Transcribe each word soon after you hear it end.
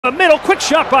the middle. Quick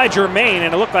shot by Germain,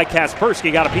 and it looked like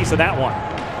Kaspersky got a piece of that one.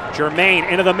 Germain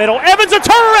into the middle. Evans, a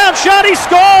turnaround shot. He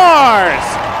scores!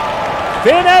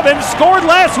 Finn Evans scored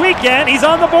last weekend. He's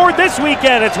on the board this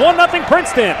weekend. It's 1-0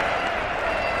 Princeton.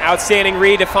 Outstanding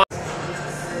read to find.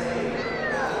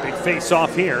 Big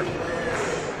face-off here.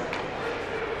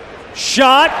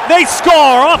 Shot. They score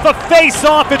off a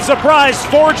face-off. It's surprise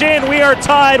Forge in. We are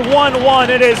tied 1-1.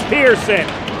 It is Pearson.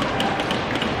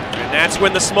 And that's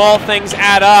when the small things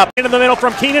add up. Into the middle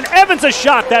from Keenan. Evans, a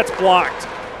shot. That's blocked.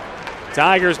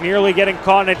 Tigers nearly getting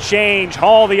caught in a change.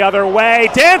 Hall the other way.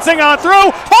 Dancing on through.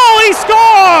 Hall, he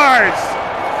scores!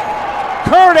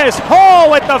 Curtis Hall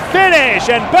with the finish.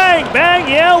 And bang, bang,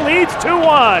 Yale leads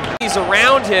 2-1. He's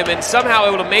around him and somehow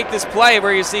able to make this play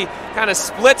where you see kind of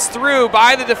splits through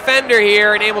by the defender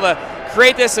here and able to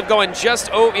create this of going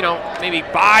just, maybe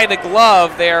by the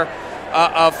glove there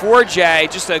for Jay.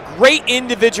 Just a great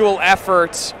individual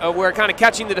effort where kind of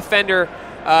catching the defender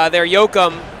there,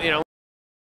 Yoakum,